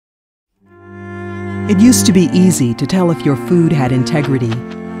It used to be easy to tell if your food had integrity.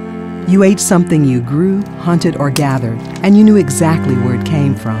 You ate something you grew, hunted, or gathered, and you knew exactly where it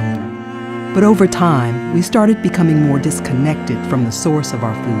came from. But over time, we started becoming more disconnected from the source of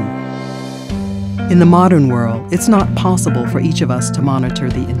our food. In the modern world, it's not possible for each of us to monitor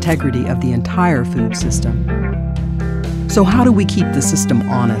the integrity of the entire food system. So how do we keep the system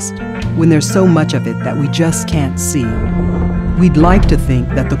honest when there's so much of it that we just can't see? We'd like to think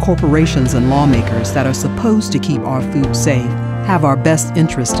that the corporations and lawmakers that are supposed to keep our food safe have our best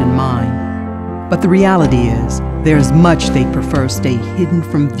interest in mind. But the reality is, there's much they'd prefer stay hidden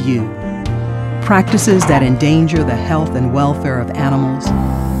from view. Practices that endanger the health and welfare of animals,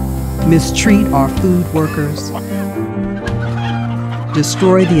 mistreat our food workers,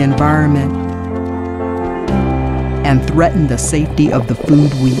 destroy the environment, and threaten the safety of the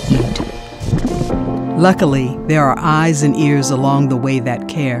food we eat. Luckily, there are eyes and ears along the way that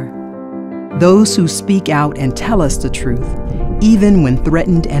care. Those who speak out and tell us the truth, even when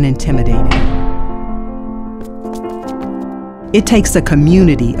threatened and intimidated. It takes a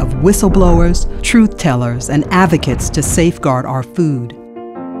community of whistleblowers, truth tellers, and advocates to safeguard our food.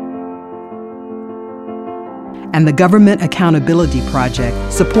 And the Government Accountability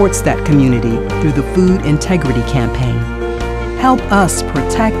Project supports that community through the Food Integrity Campaign. Help us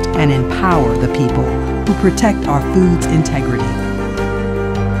protect and empower the people who protect our food's integrity.